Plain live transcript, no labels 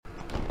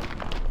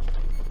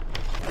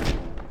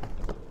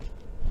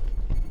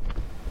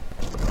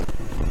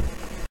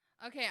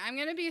Okay, I'm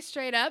going to be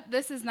straight up.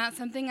 This is not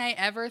something I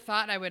ever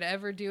thought I would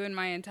ever do in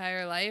my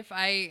entire life.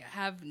 I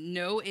have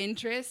no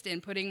interest in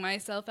putting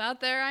myself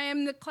out there. I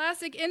am the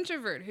classic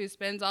introvert who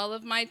spends all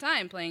of my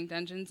time playing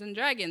Dungeons and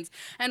Dragons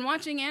and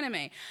watching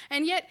anime.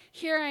 And yet,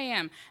 here I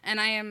am, and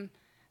I am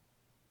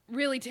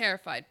really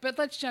terrified. But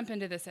let's jump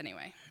into this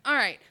anyway. All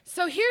right,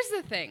 so here's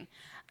the thing.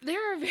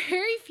 There are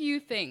very few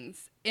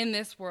things in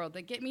this world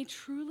that get me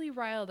truly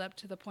riled up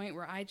to the point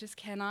where I just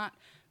cannot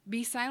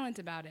be silent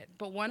about it.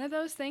 But one of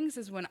those things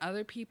is when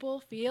people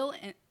feel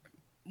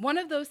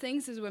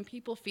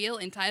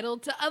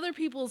entitled to other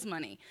people's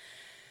money.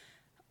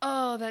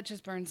 Oh, that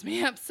just burns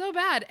me up so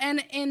bad.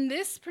 And in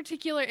this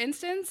particular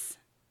instance,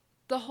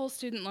 the whole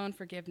student loan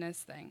forgiveness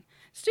thing.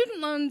 Student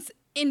loans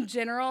in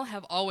general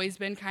have always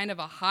been kind of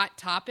a hot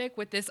topic,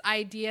 with this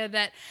idea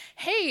that,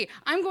 hey,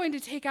 I'm going to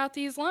take out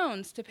these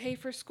loans to pay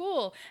for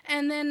school,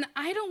 and then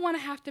I don't want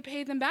to have to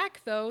pay them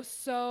back though,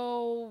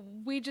 so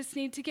we just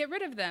need to get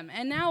rid of them.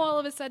 And now all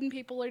of a sudden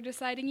people are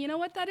deciding, you know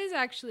what, that is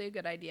actually a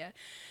good idea.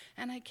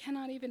 And I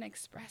cannot even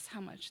express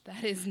how much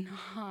that is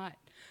not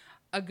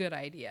a good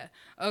idea,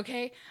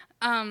 okay?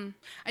 I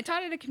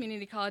taught at a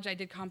community college. I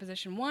did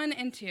Composition 1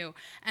 and 2,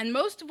 and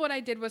most of what I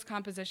did was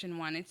Composition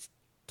 1. It's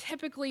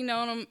typically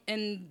known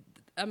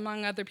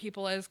among other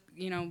people as,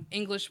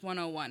 English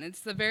 101.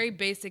 It's the very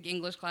basic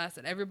English class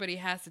that everybody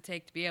has to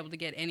take to be able to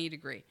get any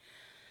degree.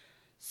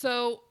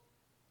 So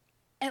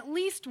at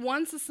least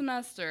once a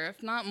semester,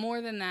 if not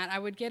more than that, I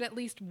would get at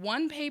least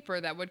one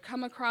paper that would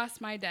come across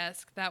my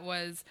desk that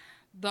was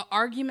the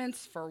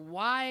arguments for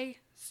why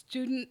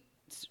students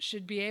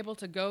should be able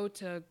to go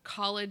to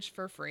college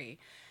for free.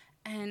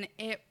 And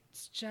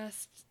it's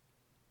just,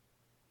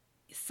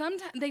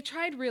 sometimes they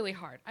tried really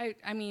hard.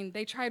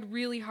 They tried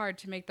really hard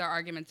to make their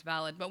arguments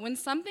valid. But when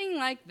something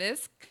like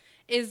this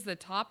is the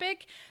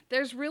topic,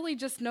 there's really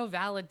just no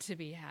valid to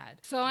be had.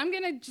 So I'm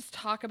going to just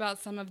talk about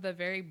some of the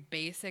very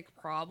basic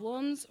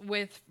problems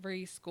with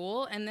free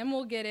school, and then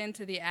we'll get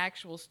into the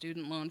actual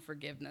student loan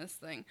forgiveness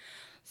thing.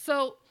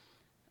 So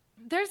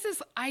there's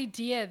this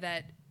idea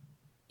that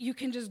you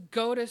can just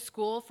go to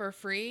school for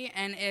free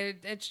and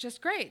it's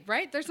just great,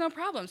 right? There's no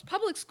problems.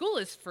 Public school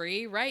is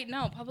free, right?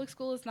 No, public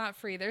school is not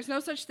free. There's no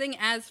such thing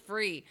as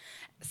free.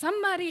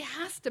 Somebody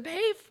has to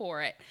pay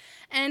for it.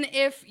 And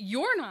if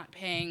you're not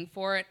paying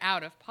for it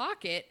out of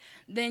pocket,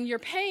 then you're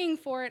paying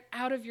for it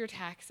out of your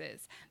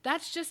taxes.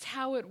 That's just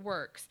how it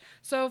works.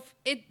 So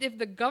if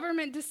the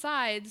government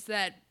decides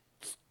that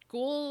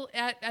school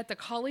at the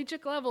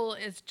collegiate level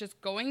is just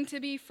going to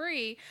be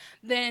free,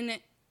 then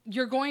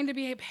you're going to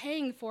be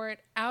paying for it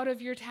out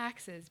of your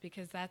taxes,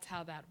 because that's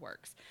how that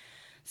works.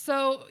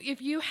 So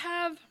if you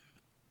have,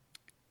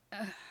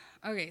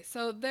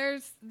 so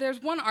there's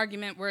one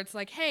argument where it's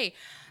like, hey,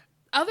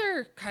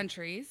 other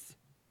countries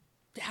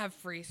have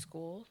free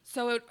school,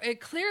 so it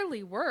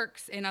clearly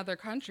works in other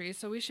countries,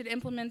 so we should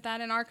implement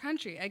that in our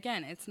country.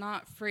 Again, it's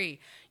not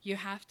free. You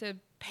have to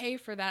pay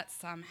for that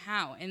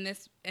somehow. In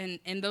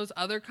those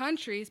other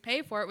countries,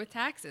 pay for it with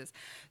taxes.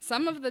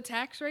 Some of the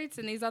tax rates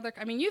in these other,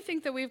 you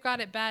think that we've got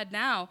it bad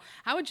now.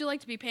 How would you like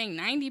to be paying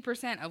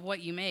 90% of what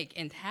you make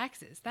in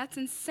taxes? That's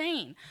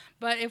insane.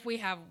 But if we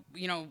have,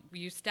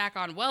 you stack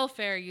on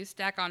welfare, you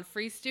stack on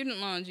free student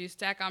loans, you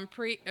stack on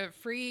free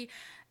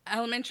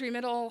elementary,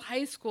 middle,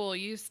 high school,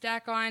 you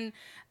stack on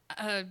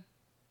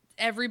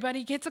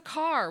everybody gets a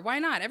car. Why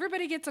not?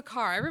 Everybody gets a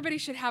car. Everybody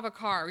should have a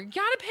car. You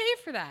gotta pay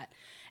for that.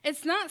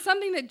 It's not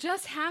something that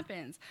just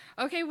happens.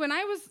 Okay,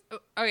 here's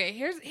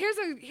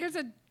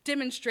a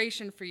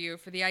demonstration for you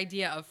for the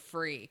idea of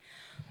free.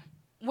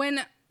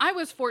 When I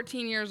was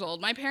 14 years old,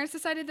 my parents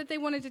decided that they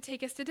wanted to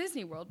take us to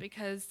Disney World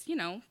because,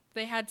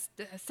 they had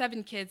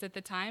 7 kids at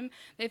the time.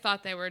 They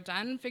thought they were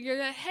done and figured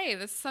that, hey,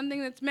 this is something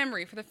that's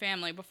memory for the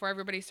family before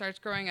everybody starts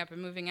growing up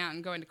and moving out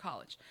and going to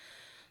college.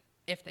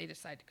 If they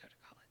decide to go to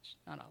college.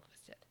 Not all of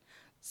us did.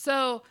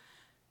 So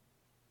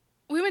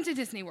we went to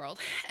Disney World,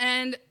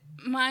 and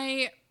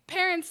my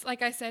parents,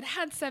 like I said,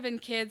 had 7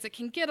 kids. It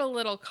can get a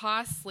little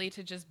costly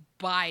to just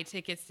buy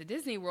tickets to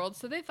Disney World,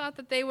 so they thought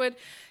that they would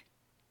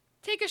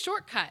take a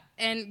shortcut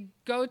and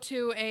go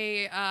to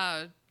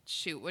a,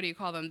 what do you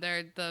call them?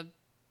 They're the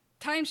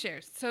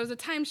timeshares. So it was a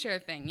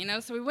timeshare thing,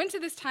 So we went to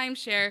this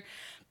timeshare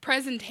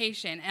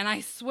presentation, and I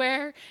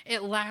swear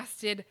it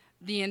lasted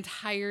the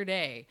entire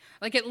day,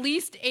 like at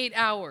least 8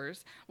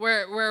 hours,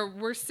 where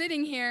we're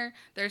sitting here.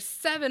 There's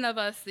 7 of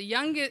us.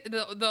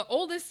 The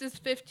oldest is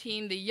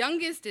 15, the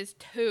youngest is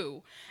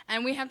 2,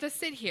 and we have to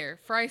sit here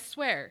for, I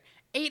swear,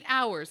 8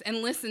 hours and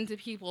listen to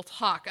people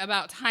talk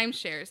about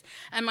timeshares.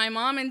 And my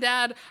mom and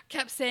dad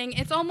kept saying,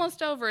 it's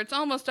almost over, it's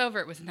almost over.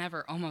 It was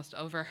never almost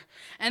over.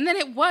 And then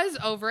it was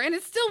over, and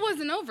it still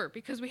wasn't over,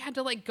 because we had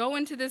to go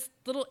into this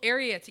little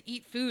area to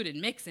eat food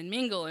and mix and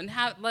mingle and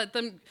let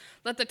the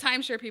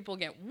timeshare people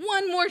get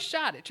one more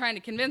shot at trying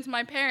to convince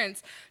my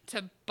parents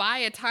to buy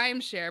a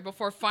timeshare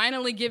before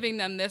finally giving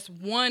them this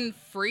one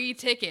free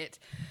ticket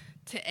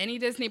to any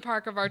Disney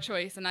park of our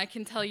choice. And I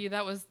can tell you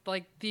that was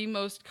the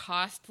most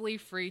costly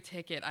free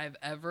ticket I've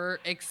ever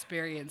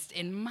experienced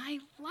in my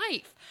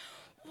life.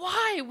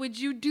 Why would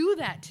you do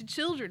that to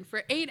children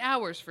for 8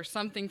 hours for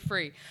something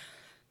free?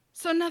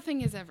 So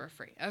nothing is ever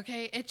free,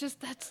 okay?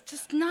 That's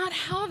just not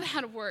how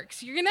that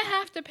works. You're going to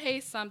have to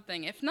pay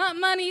something. If not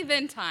money,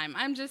 then time.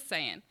 I'm just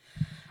saying.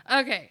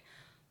 Okay.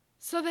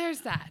 So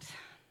there's that.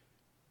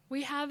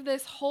 We have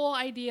this whole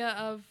idea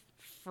of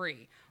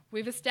free.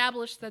 We've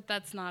established that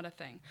that's not a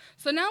thing.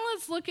 So now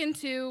let's look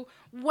into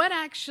what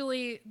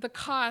actually the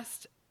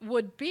cost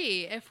would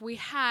be if we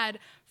had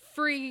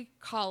free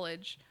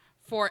college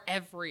for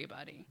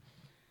everybody.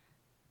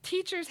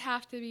 Teachers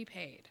have to be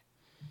paid.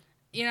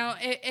 You know,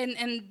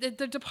 and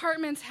the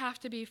departments have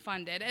to be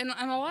funded. And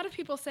a lot of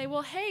people say,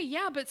 well, hey,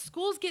 yeah, but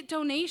schools get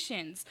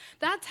donations.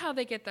 That's how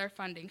they get their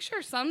funding.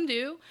 Sure, some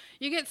do.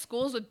 You get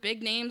schools with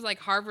big names like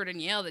Harvard and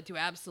Yale that do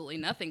absolutely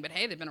nothing, but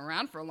hey, they've been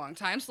around for a long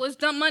time, so let's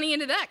dump money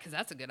into that because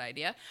that's a good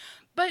idea.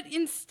 But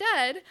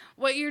instead,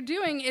 what you're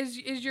doing is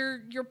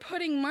you're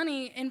putting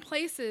money in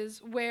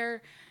places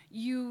where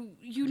you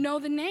know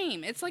the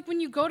name. It's like when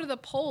you go to the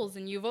polls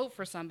and you vote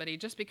for somebody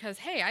just because,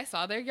 hey, I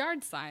saw their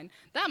yard sign.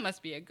 That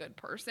must be a good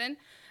person.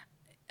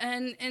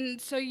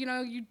 And so, you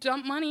know, you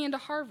dump money into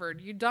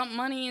Harvard. You dump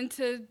money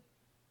into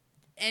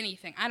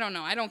anything. I don't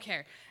know. I don't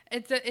care.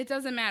 It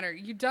doesn't matter.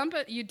 You dump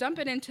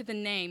it into the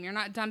name. You're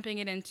not dumping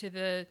it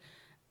into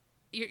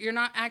you're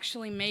not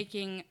actually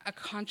making a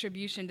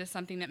contribution to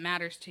something that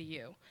matters to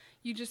you.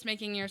 You're just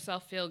making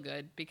yourself feel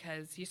good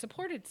because you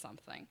supported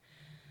something.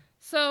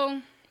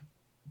 So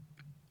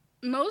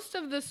most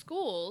of the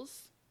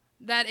schools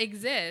that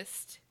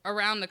exist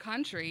around the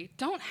country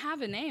don't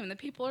have a name that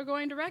people are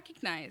going to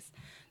recognize.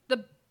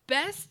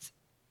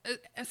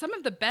 Some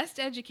of the best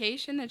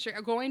education that you're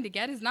going to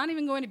get is not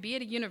even going to be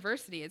at a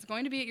university. It's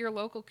going to be at your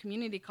local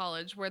community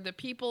college where the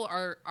people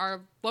are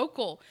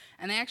local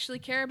and they actually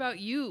care about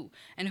you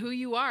and who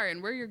you are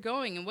and where you're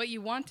going and what you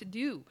want to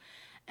do.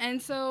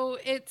 And so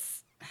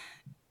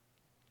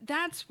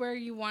that's where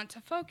you want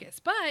to focus.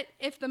 But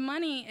if the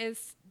money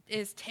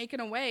is taken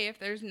away, if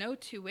there's no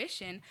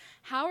tuition,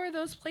 how are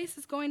those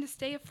places going to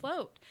stay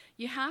afloat?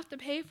 You have to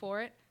pay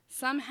for it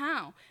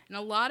somehow. In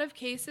a lot of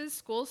cases,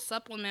 schools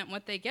supplement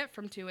what they get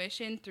from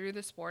tuition through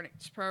the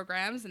sports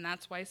programs, and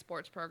that's why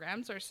sports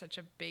programs are such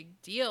a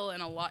big deal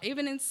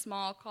even in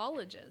small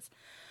colleges.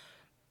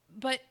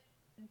 But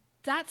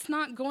that's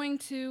not going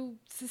to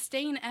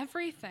sustain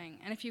everything.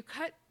 And if you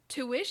cut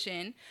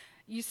tuition,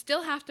 you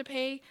still have to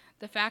pay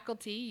the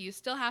faculty, you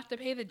still have to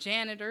pay the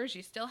janitors,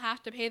 you still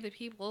have to pay the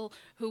people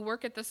who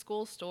work at the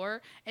school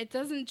store. It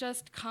doesn't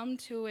just come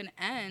to an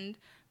end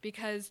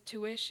because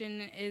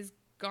tuition is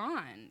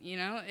gone, you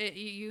know?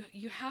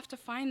 You have to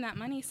find that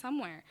money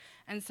somewhere.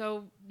 And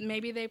so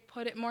maybe they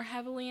put it more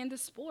heavily into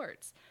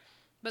sports.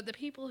 But the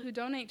people who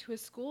donate to a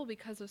school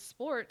because of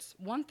sports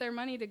want their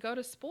money to go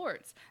to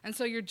sports. And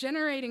so you're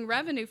generating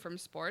revenue from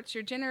sports,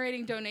 you're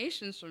generating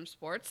donations from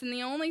sports, and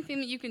the only thing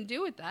that you can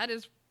do with that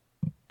is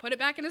put it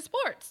back into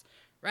sports,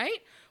 right?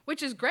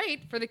 Which is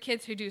great for the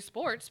kids who do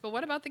sports, but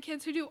what about the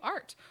kids who do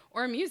art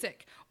or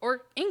music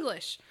or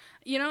English?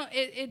 You know,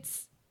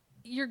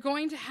 you're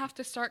going to have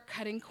to start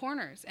cutting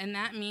corners, and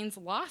that means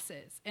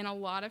losses in a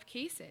lot of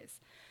cases.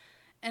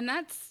 And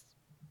I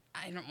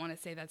don't want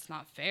to say that's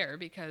not fair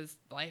because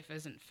life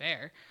isn't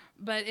fair,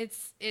 but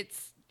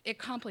it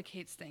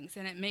complicates things,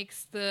 and it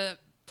makes the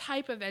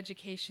type of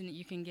education that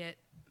you can get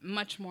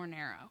much more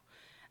narrow.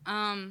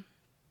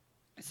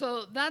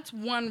 So that's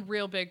one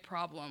real big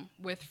problem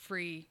with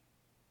free,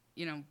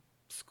 you know,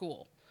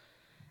 school.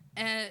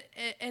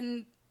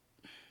 And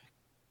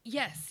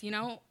yes, you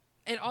know,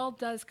 it all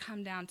does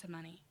come down to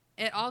money.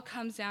 It all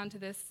comes down to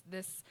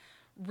this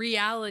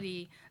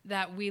reality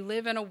that we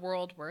live in a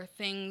world where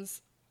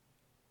things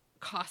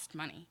cost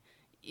money.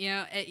 You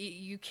know,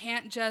 you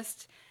can't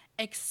just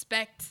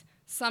expect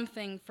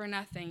something for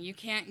nothing. You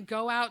can't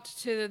go out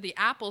to the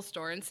Apple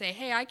store and say,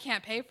 hey, I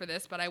can't pay for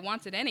this, but I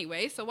want it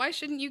anyway, so why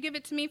shouldn't you give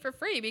it to me for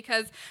free?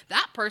 Because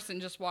that person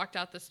just walked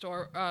out the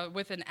store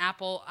with an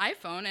Apple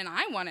iPhone, and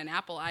I want an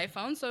Apple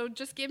iPhone, so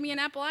just give me an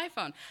Apple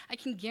iPhone. I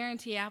can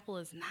guarantee Apple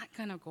is not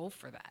going to go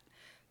for that.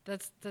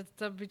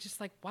 They'll be just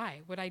like,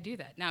 why would I do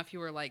that? Now, if you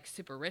were like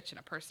super rich and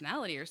a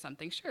personality or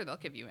something, sure, they'll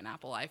give you an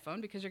Apple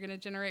iPhone because you're going to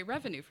generate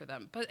revenue for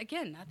them. But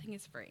again, nothing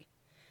is free.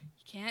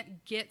 You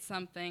can't get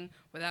something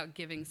without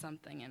giving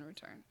something in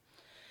return.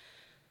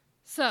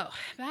 So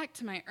back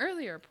to my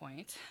earlier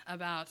point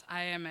about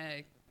I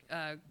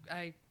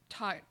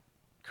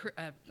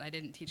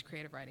didn't teach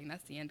creative writing.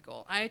 That's the end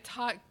goal. I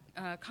taught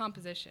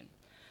composition.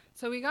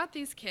 So we got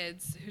these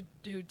kids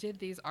who did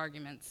these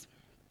arguments,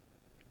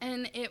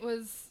 and it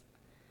was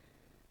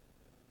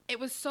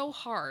so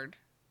hard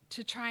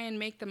to try and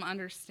make them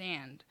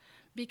understand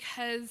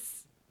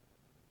because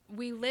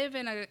we live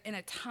in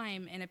a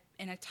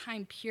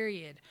time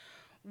period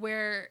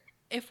where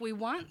if we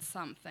want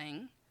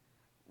something,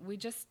 we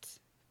just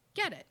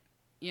get it,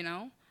 you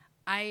know?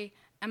 I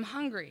am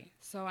hungry,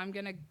 so I'm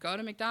going to go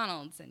to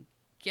McDonald's and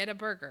get a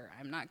burger.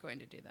 I'm not going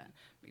to do that.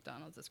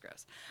 McDonald's is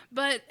gross.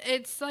 But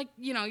it's like,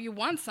 you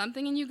want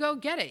something and you go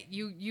get it.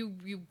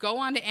 You go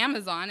onto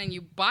Amazon and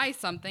you buy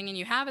something and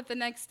you have it the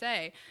next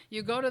day.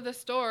 You go to the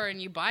store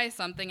and you buy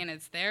something and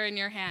it's there in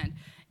your hand.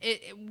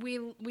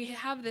 We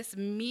have this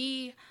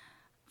me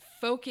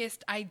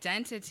focused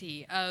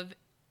identity of,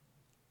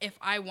 if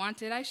I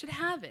want it, I should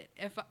have it.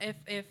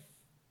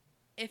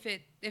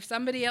 If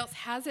somebody else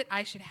has it,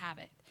 I should have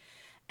it.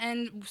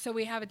 And so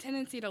we have a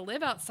tendency to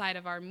live outside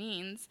of our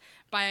means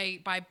by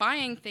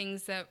buying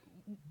things that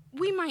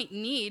we might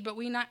need, but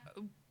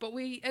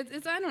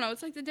it's I don't know,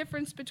 it's like the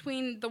difference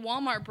between the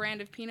Walmart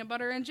brand of peanut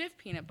butter and Jif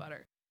peanut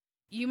butter.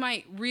 You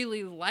might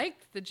really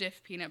like the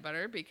Jif peanut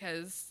butter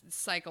because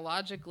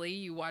psychologically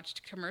you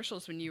watched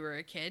commercials when you were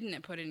a kid and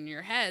it put it in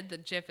your head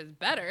that Jif is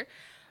better,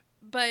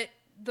 but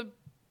the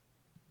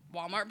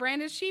Walmart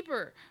brand is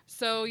cheaper.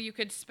 So you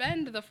could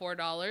spend the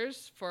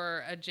 $4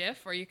 for a Jif,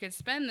 or you could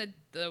spend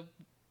the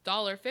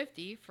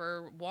 $1.50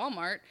 for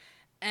Walmart,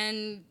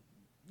 and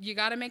you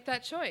got to make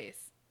that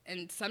choice.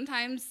 And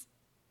sometimes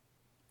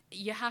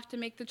you have to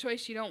make the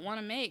choice you don't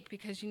want to make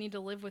because you need to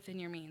live within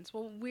your means.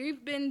 Well,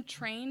 we've been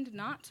trained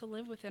not to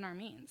live within our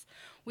means.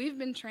 We've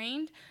been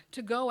trained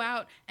to go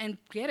out and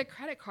get a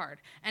credit card.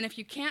 And if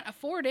you can't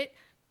afford it,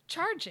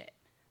 charge it.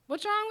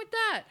 What's wrong with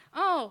that?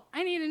 Oh,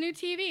 I need a new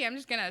TV. I'm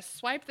just going to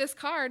swipe this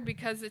card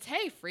because it's,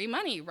 hey, free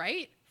money,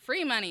 right?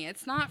 Free money.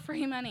 It's not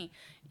free money.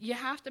 You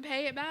have to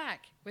pay it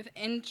back with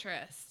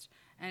interest.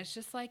 And it's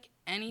just like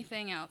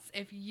anything else.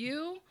 If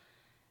you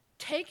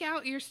take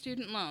out your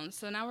student loans,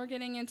 so now we're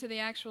getting into the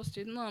actual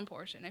student loan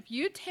portion. If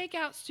you take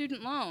out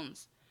student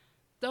loans,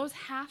 those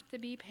have to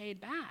be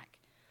paid back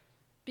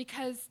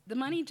because the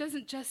money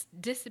doesn't just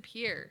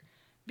disappear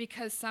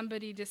because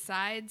somebody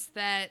decides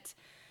that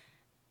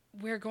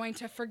we're going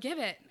to forgive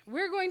it.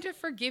 We're going to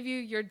forgive you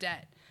your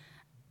debt.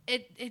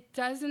 It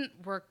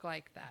doesn't work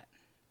like that.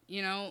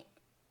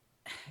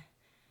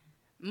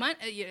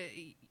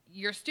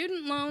 Your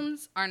student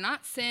loans are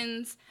not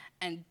sins,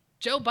 and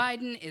Joe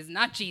Biden is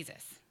not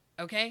Jesus,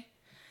 okay?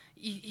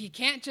 You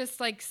can't just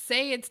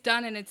say it's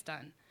done and it's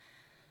done.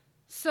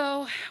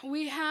 So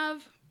we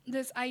have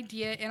this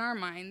idea in our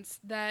minds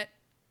that,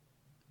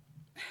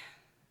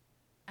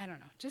 I don't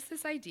know, just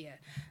this idea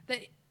that,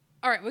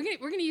 all right, we're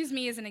gonna use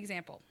me as an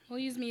example. We'll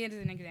use me as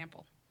an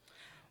example.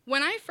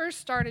 When I first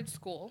started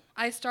school,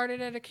 I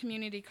started at a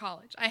community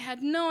college. I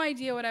had no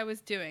idea what I was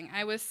doing.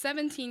 I was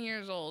 17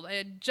 years old. I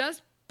had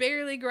just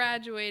barely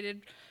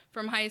graduated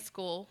from high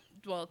school.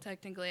 Well,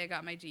 technically I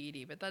got my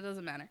GED, but that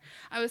doesn't matter.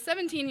 I was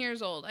 17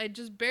 years old. I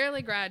just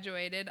barely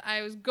graduated.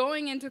 I was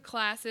going into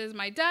classes.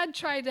 My dad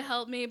tried to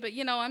help me, but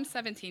I'm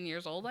 17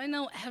 years old. I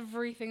know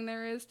everything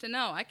there is to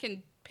know. I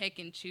can pick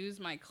and choose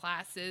my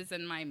classes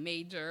and my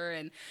major,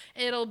 and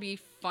it'll be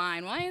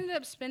fine. Well, I ended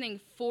up spending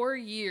 4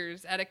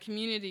 years at a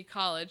community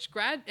college,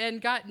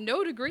 and got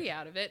no degree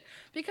out of it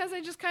because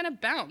I just kind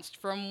of bounced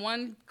from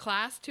one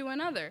class to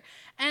another.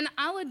 And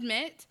I'll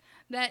admit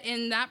that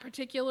in that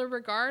particular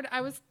regard,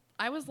 I was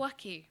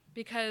lucky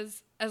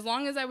because as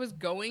long as I was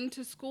going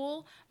to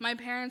school, my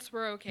parents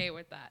were okay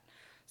with that.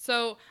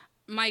 So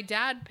my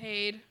dad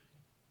paid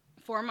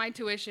for my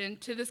tuition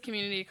to this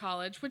community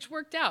college, which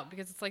worked out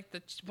because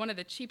it's one of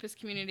the cheapest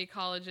community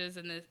colleges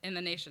in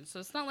the nation. So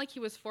it's not like he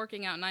was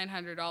forking out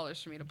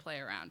 $900 for me to play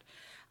around.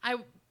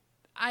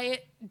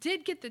 I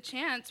did get the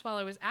chance while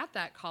I was at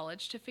that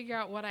college to figure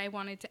out what I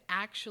wanted to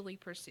actually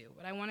pursue,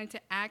 what I wanted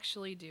to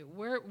actually do.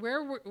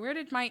 Where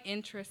did my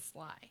interests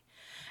lie?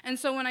 And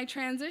so when I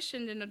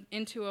transitioned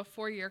into a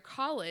 4-year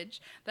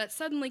college that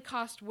suddenly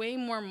cost way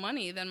more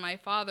money than my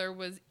father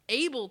was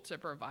able to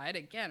provide,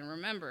 again,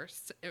 remember,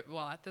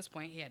 at this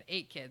point he had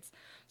 8 kids.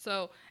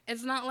 So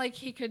it's not like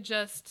he could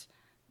just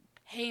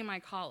pay my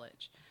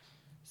college.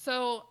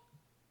 So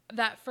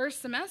that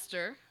first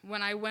semester,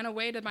 when I went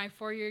away to my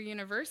 4-year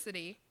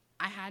university,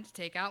 I had to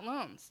take out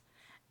loans.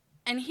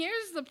 And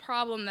here's the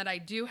problem that I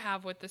do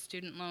have with the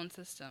student loan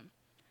system.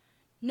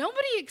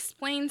 Nobody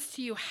explains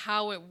to you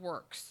how it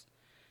works.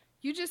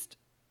 You just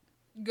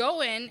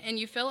go in and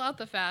you fill out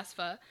the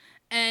FAFSA,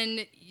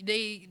 and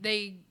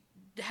they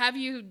have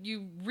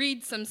you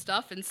read some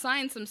stuff and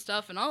sign some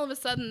stuff, and all of a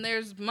sudden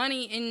there's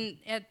money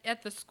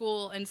at the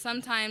school, and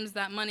sometimes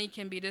that money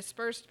can be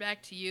dispersed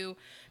back to you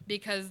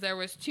because there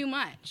was too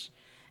much.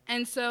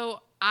 And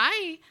so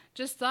I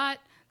just thought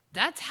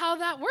that's how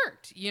that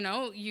worked.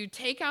 You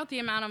take out the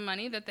amount of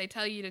money that they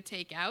tell you to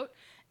take out,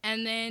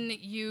 and then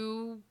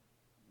you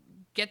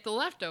get the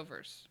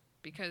leftovers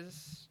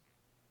because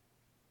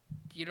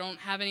you don't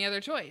have any other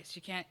choice.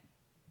 You can't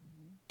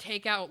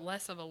take out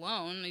less of a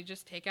loan. You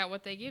just take out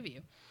what they give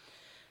you.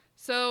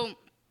 So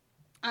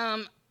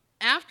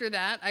after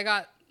that, I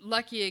got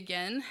lucky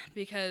again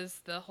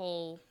because the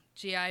whole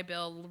GI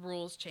Bill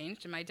rules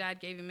changed, and my dad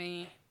gave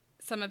me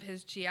some of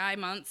his GI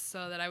months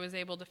so that I was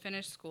able to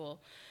finish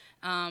school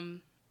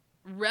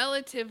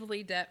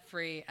relatively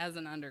debt-free as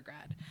an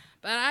undergrad.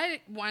 But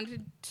I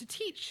wanted to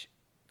teach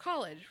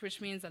college,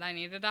 which means that I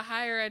needed a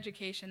higher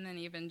education than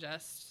even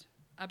just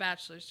a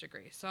bachelor's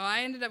degree. So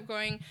I ended up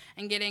going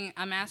and getting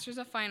a master's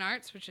of fine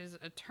arts, which is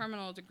a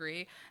terminal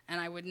degree, and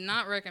I would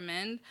not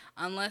recommend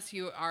unless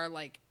you are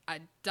like a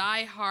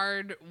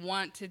diehard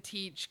want to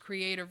teach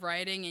creative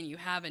writing and you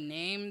have a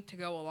name to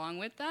go along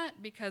with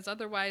that, because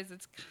otherwise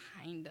it's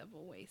kind of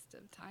a waste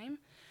of time.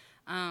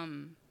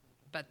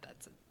 But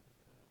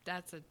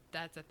that's a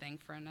thing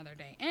for another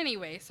day.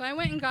 Anyway, so I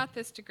went and got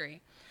this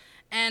degree,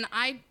 and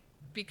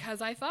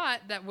because I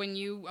thought that when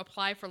you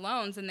apply for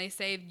loans and they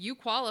say you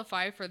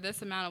qualify for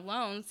this amount of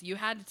loans, you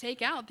had to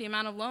take out the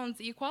amount of loans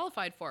that you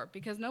qualified for,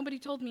 because nobody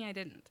told me I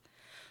didn't.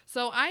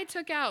 So I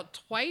took out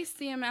twice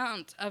the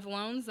amount of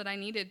loans that I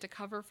needed to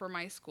cover for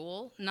my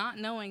school, not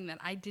knowing that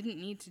I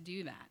didn't need to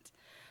do that.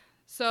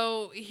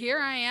 So here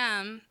I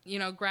am,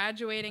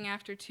 graduating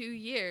after 2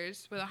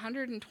 years with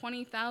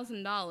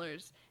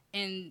 $120,000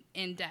 in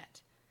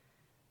debt.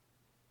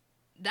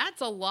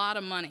 That's a lot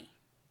of money.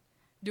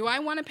 Do I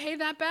want to pay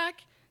that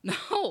back?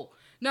 No,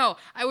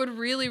 I would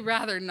really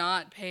rather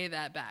not pay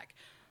that back.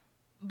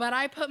 But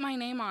I put my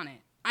name on it.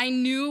 I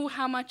knew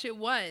how much it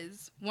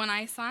was when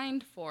I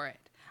signed for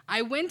it.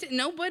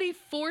 Nobody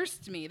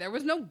forced me. There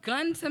was no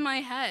gun to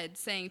my head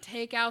saying,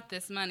 take out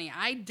this money.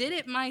 I did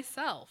it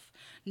myself,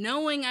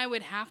 knowing I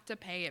would have to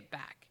pay it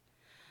back.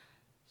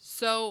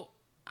 So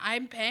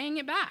I'm paying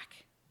it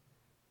back.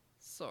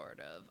 Sort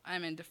of.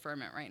 I'm in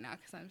deferment right now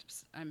because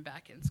I'm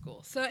back in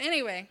school. So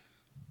anyway,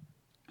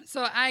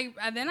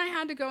 then I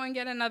had to go and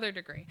get another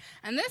degree.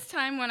 And this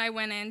time when I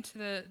went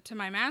into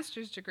my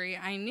master's degree,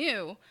 I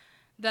knew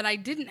that I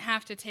didn't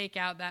have to take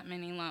out that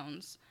many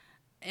loans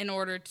in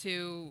order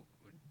to,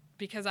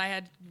 because I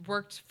had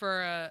worked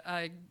for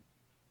a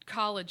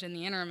college in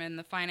the interim in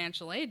the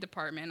financial aid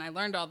department. I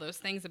learned all those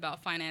things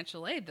about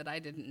financial aid that I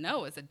didn't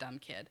know as a dumb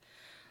kid.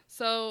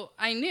 So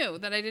I knew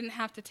that I didn't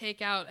have to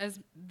take out as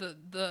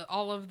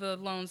all of the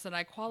loans that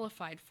I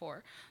qualified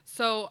for.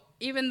 So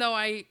even though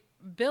I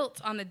built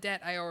on the debt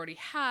I already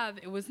have,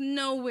 it was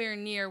nowhere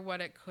near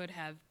what it could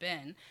have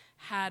been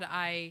had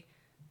I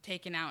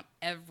taken out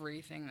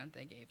everything that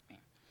they gave me.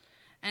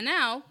 And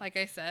now, like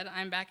I said,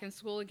 I'm back in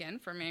school again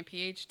for my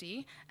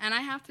PhD, and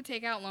I have to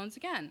take out loans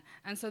again.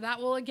 And so that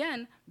will,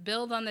 again,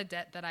 build on the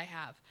debt that I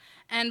have.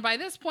 And by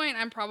this point,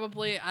 I'm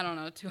probably,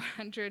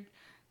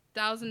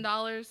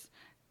 $200,000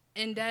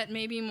 in debt,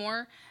 maybe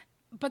more.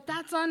 But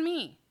that's on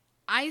me.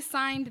 I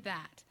signed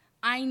that.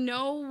 I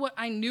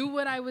knew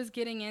what I was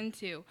getting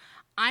into.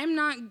 I'm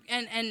not,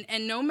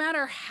 and no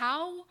matter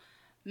how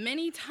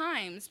many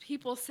times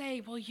people say,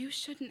 well, you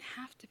shouldn't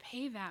have to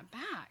pay that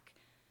back.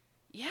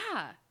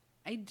 Yeah,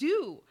 I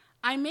do.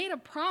 I made a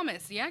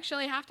promise. You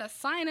actually have to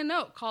sign a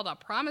note called a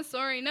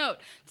promissory note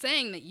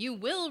saying that you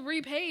will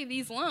repay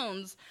these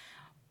loans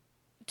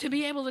to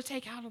be able to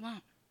take out a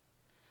loan.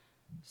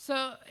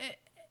 So,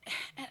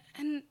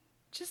 and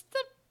just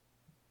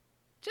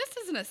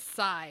as an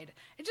aside,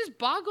 it just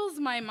boggles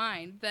my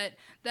mind that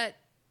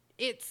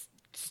it's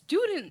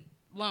student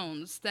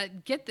loans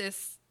that get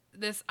this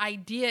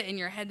idea in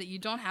your head that you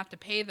don't have to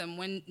pay them,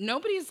 when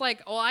nobody's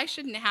like, oh, I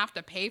shouldn't have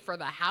to pay for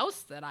the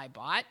house that I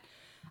bought.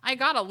 I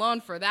got a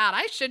loan for that.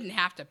 I shouldn't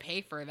have to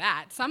pay for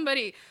that.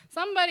 Somebody,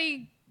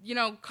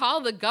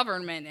 call the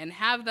government and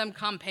have them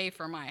come pay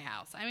for my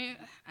house. I mean,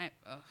 I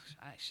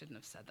shouldn't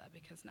have said that,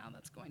 because now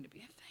that's going to be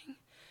a thing.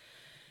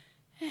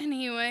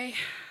 Anyway,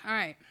 all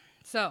right.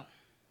 So,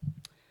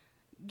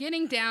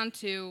 getting down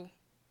to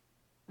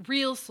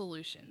real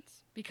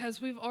solutions,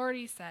 because we've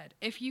already said,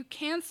 if you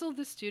cancel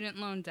the student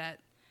loan debt,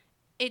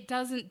 it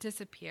doesn't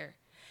disappear.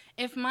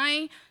 If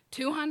my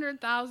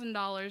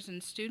 $200,000 in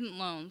student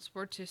loans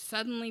were to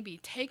suddenly be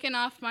taken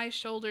off my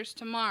shoulders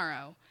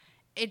tomorrow,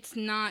 it's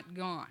not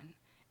gone.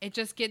 It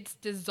just gets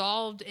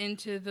dissolved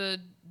into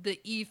the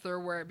ether,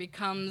 where it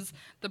becomes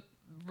the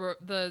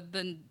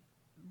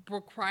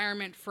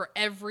requirement for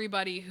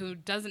everybody who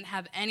doesn't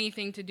have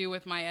anything to do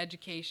with my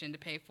education to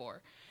pay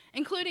for,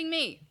 including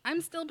me.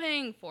 I'm still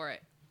paying for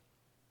it.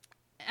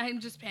 I'm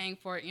just paying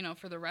for it,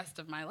 for the rest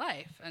of my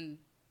life, and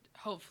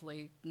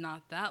hopefully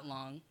not that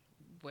long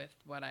with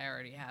what I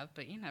already have,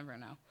 but you never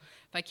know.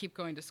 If I keep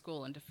going to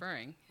school and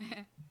deferring,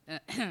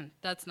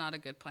 that's not a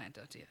good plan.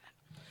 Don't do that.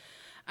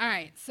 All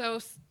right,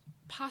 so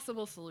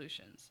possible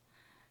solutions.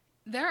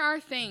 There are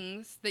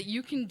things that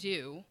you can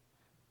do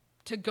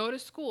to go to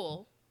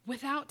school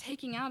without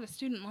taking out a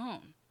student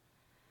loan.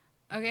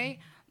 Okay?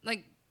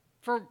 Like,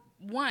 for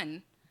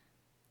one,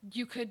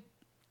 you could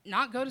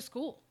not go to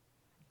school.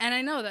 And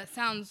I know that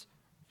sounds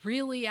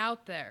really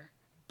out there,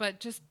 but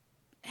just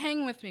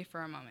hang with me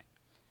for a moment.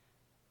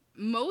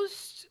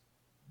 Most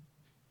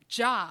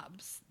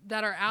jobs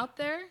that are out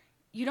there,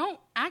 you don't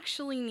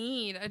actually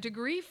need a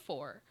degree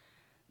for.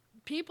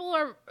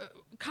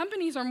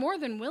 Companies are more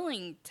than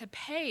willing to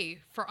pay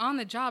for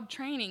on-the-job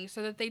training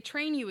so that they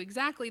train you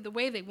exactly the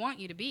way they want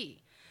you to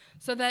be,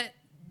 so that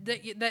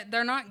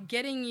they're not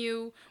getting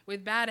you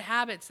with bad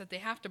habits that they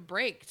have to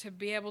break to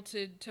be able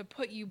to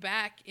put you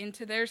back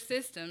into their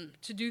system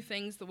to do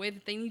things the way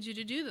that they need you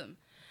to do them.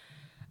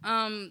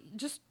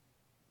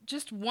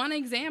 Just one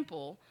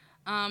example,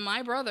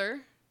 my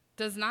brother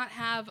does not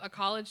have a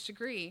college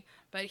degree,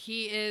 but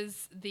he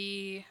is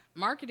the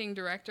marketing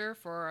director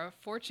for a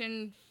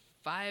Fortune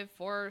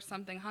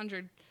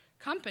 500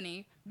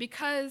 company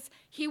because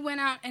he went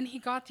out and he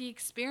got the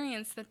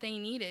experience that they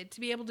needed to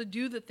be able to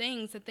do the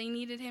things that they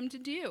needed him to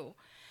do.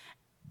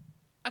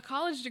 A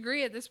college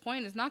degree at this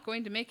point is not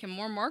going to make him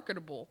more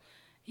marketable.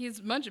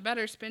 He's much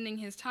better spending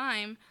his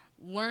time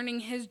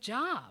learning his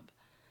job.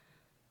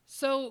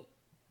 So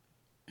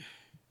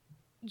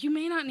you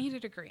may not need a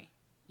degree.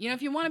 You know,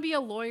 if you want to be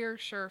a lawyer,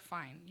 sure,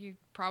 fine. You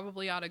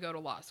probably ought to go to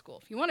law school.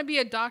 If you want to be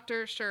a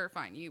doctor, sure,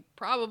 fine. You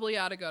probably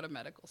ought to go to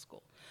medical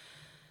school.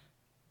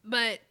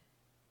 But,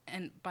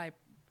 and by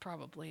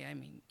probably, I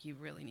mean you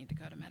really need to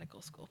go to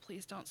medical school.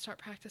 Please don't start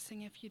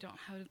practicing if you don't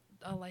have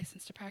a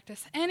license to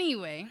practice.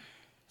 Anyway,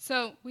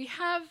 so we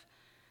have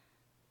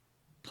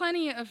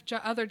plenty of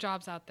other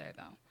jobs out there,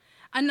 though.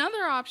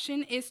 Another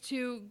option is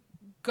to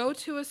go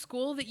to a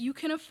school that you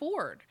can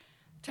afford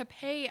to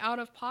pay out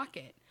of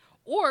pocket,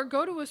 or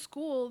go to a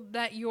school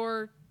that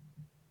your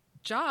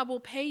job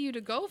will pay you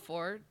to go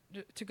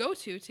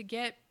to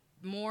get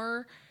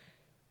more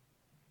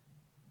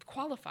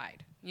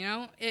qualified. You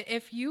know,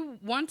 if you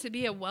want to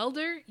be a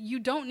welder, you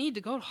don't need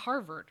to go to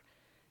Harvard.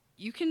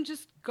 You can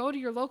just go to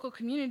your local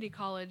community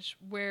college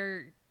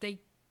where they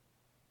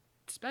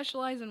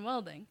specialize in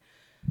welding.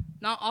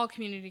 Not all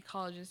community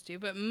colleges do,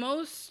 but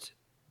most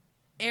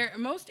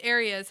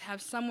areas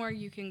have somewhere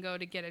you can go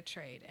to get a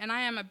trade. And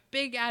I am a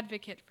big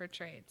advocate for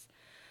trades.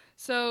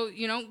 So,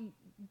 you know,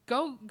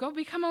 go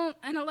become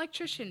an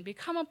electrician,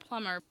 become a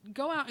plumber,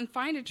 go out and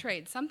find a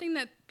trade, something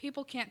that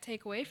people can't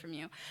take away from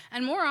you.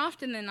 And more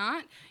often than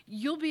not,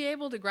 you'll be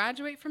able to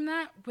graduate from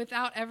that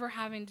without ever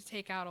having to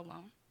take out a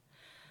loan.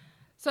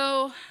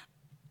 So,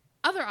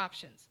 other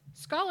options,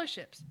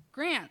 scholarships,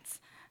 grants.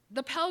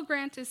 The Pell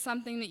Grant is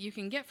something that you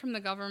can get from the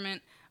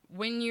government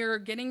when you're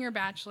getting your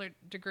bachelor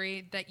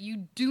degree that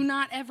you do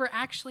not ever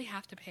actually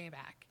have to pay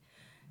back.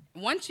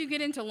 Once you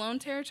get into loan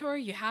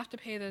territory, you have to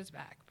pay those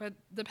back. But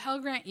the Pell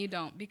Grant, you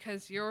don't,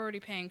 because you're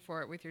already paying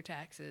for it with your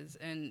taxes,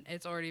 and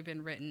it's already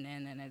been written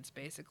in, and it's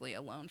basically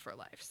a loan for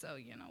life. So,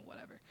 you know,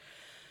 whatever.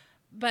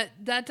 But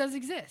that does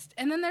exist.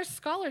 And then there's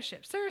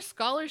scholarships. There are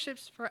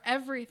scholarships for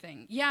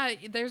everything. Yeah,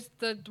 there's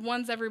the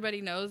ones everybody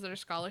knows. There's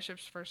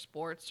scholarships for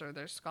sports, or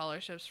there's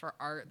scholarships for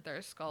art.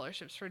 There's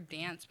scholarships for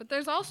dance. But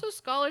there's also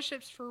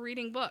scholarships for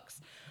reading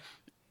books.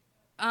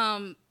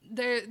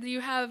 There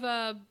you have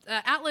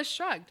Atlas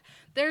Shrugged.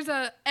 There's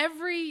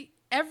every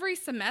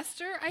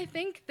semester, I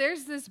think,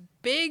 there's this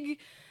big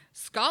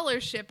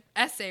scholarship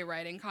essay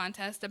writing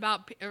contest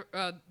about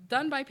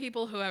done by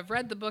people who have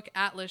read the book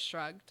Atlas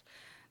Shrugged.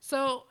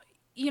 So,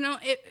 you know,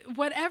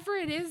 whatever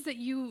it is that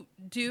you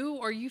do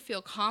or you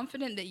feel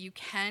confident that you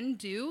can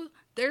do,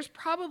 there's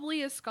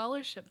probably a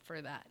scholarship for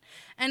that.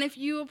 And if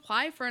you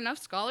apply for enough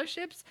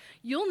scholarships,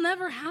 you'll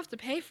never have to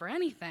pay for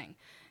anything.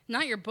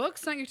 Not your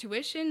books, not your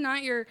tuition,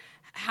 not your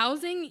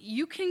housing.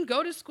 You can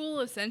go to school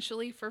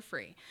essentially for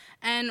free.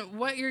 And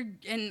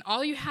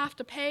all you have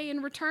to pay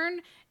in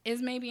return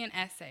is maybe an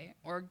essay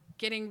or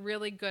getting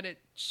really good at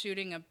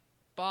shooting a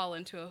ball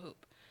into a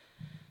hoop.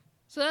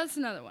 So that's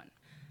another one.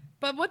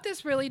 But what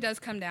this really does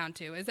come down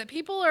to is that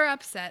people are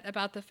upset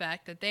about the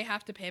fact that they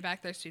have to pay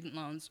back their student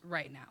loans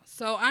right now.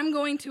 So I'm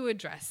going to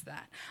address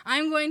that.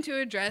 I'm going to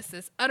address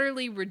this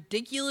utterly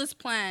ridiculous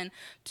plan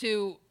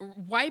to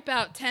wipe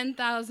out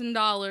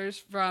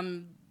 $10,000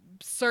 from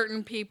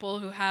certain people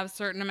who have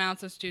certain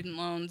amounts of student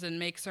loans and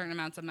make certain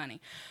amounts of money.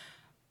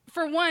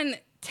 For one,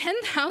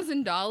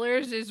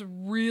 $10,000 is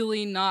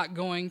really not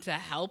going to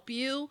help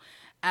you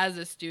as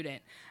a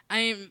student.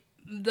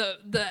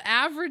 The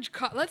average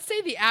let's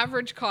say the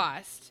average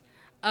cost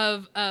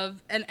of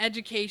an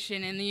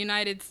education in the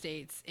United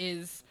States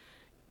is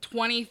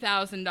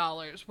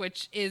 $20,000,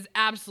 which is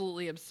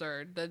absolutely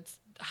absurd. That's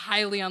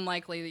highly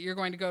unlikely that you're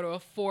going to go to a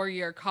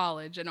 4-year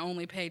college and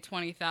only pay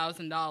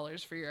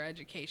 $20,000 for your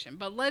education.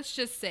 But let's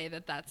just say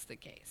that that's the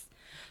case.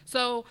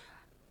 So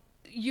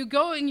you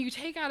go and you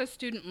take out a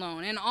student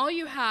loan, and all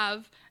you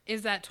have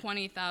is that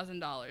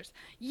 $20,000.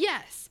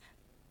 Yes,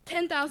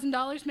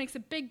 $10,000 makes a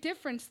big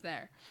difference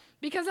there,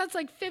 because that's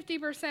like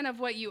 50% of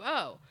what you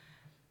owe.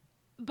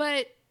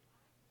 But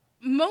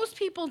most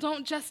people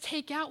don't just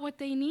take out what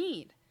they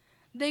need.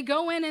 They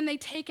go in and they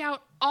take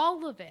out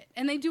all of it,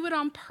 and they do it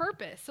on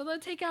purpose. So they'll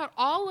take out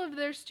all of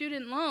their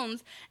student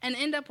loans and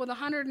end up with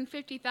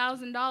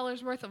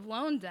 $150,000 worth of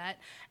loan debt,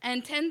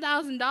 and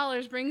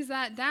 $10,000 brings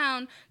that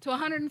down to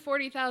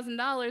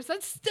 $140,000.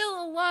 That's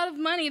still a lot of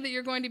money that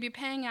you're going to be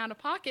paying out of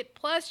pocket,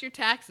 plus your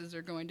taxes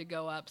are going to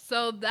go up.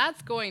 So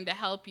that's going to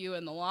help you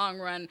in the long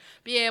run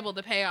be able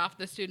to pay off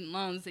the student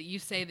loans that you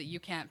say that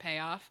you can't pay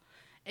off.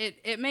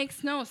 It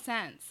makes no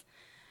sense.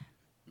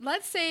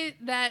 Let's say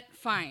that,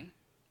 fine,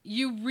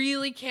 you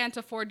really can't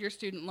afford your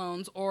student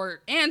loans,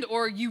 or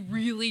you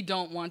really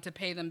don't want to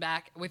pay them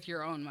back with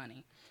your own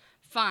money.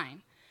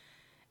 Fine.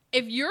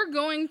 If you're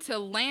going to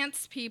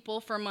lance people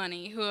for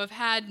money who have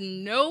had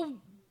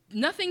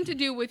nothing to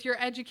do with your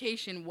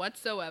education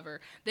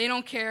whatsoever, they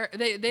don't care,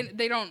 they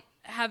don't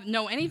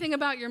know anything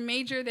about your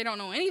major. They don't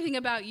know anything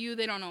about you.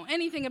 They don't know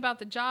anything about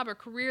the job or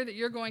career that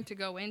you're going to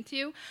go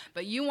into,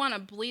 but you want to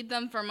bleed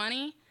them for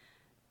money.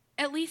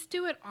 At least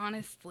do it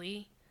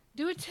honestly.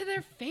 Do it to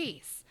their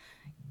face.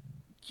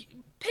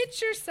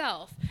 Pitch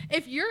yourself.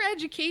 If your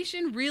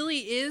education really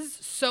is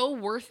so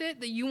worth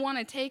it that you want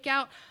to take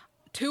out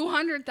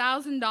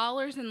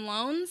 $200,000 in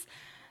loans,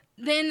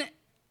 then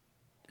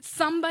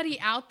somebody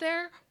out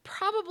there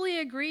probably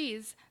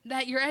agrees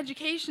that your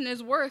education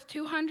is worth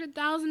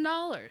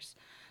 $200,000.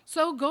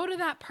 So go to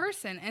that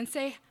person and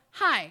say,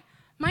 "Hi,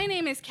 my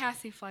name is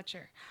Cassie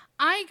Fletcher.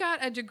 I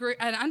got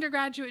an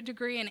undergraduate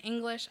degree in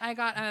English. I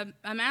got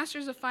a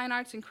master's of fine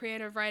arts in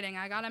creative writing.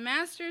 I got a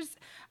master's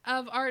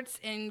of arts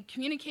in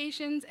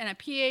communications and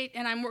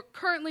and I'm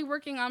currently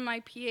working on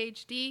my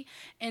PhD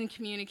in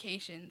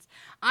communications.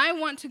 I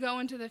want to go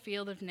into the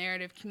field of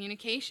narrative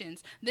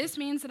communications. This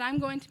means that I'm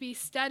going to be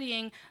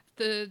studying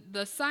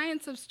the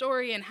science of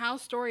story and how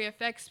story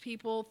affects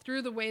people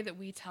through the way that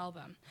we tell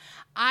them.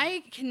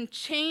 I can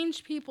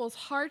change people's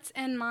hearts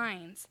and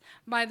minds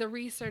by the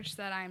research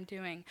that I'm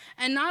doing.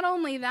 And not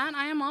only that,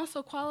 I am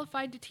also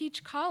qualified to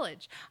teach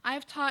college. I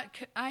have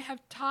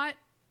taught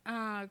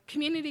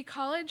community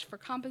college for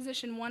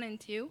composition 1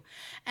 and 2,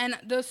 and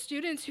those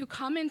students who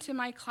come into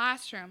my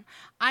classroom,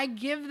 I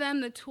give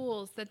them the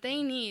tools that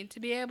they need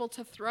to be able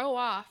to throw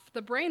off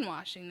the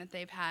brainwashing that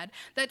they've had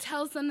that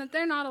tells them that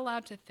they're not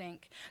allowed to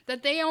think,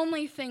 that they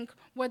only think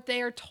what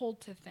they are told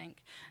to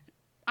think.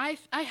 I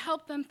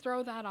help them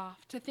throw that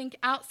off, to think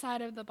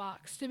outside of the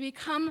box, to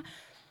become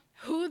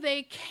who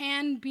they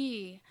can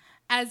be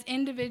as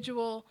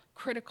individual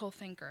critical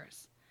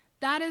thinkers.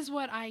 That is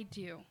what I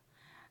do.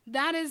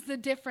 That is the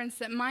difference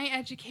that my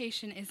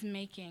education is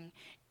making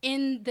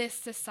in this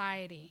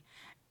society.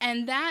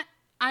 And that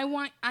I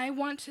want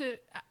to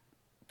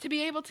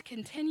be able to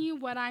continue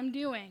what I'm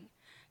doing.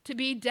 To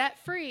be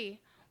debt-free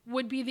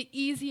would be the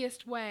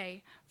easiest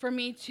way for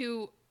me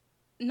to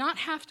not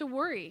have to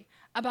worry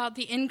about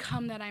the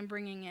income that I'm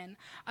bringing in,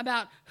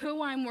 about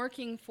who I'm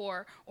working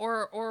for,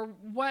 or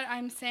what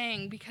I'm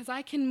saying, because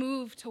I can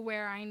move to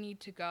where I need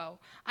to go.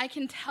 I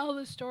can tell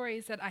the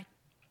stories that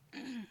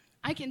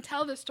I can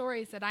tell the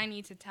stories that I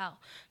need to tell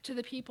to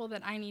the people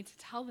that I need to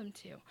tell them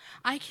to.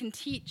 I can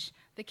teach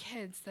the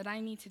kids that I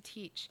need to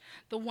teach,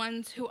 the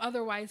ones who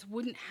otherwise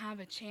wouldn't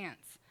have a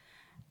chance.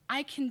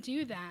 I can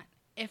do that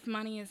if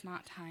money is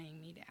not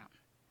tying me down.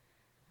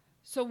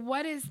 So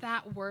what is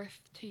that worth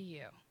to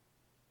you?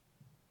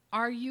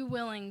 Are you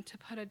willing to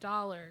put a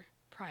dollar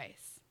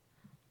price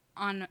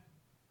on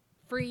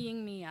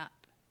freeing me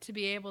up to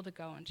be able to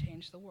go and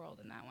change the world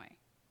in that way?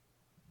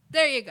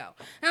 There you go.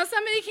 Now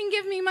somebody can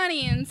give me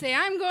money and say,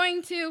 I'm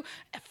going to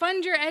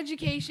fund your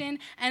education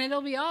and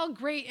it'll be all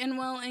great and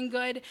well and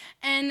good,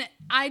 and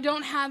I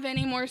don't have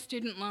any more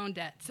student loan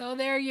debt. So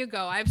there you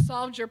go. I've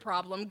solved your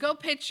problem. Go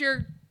pitch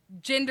your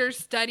gender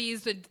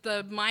studies,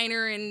 the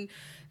minor in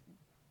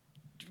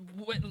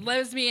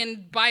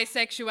lesbian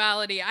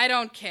bisexuality. I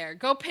don't care.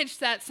 Go pitch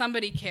that.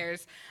 Somebody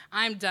cares.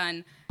 I'm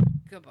done.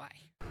 Goodbye.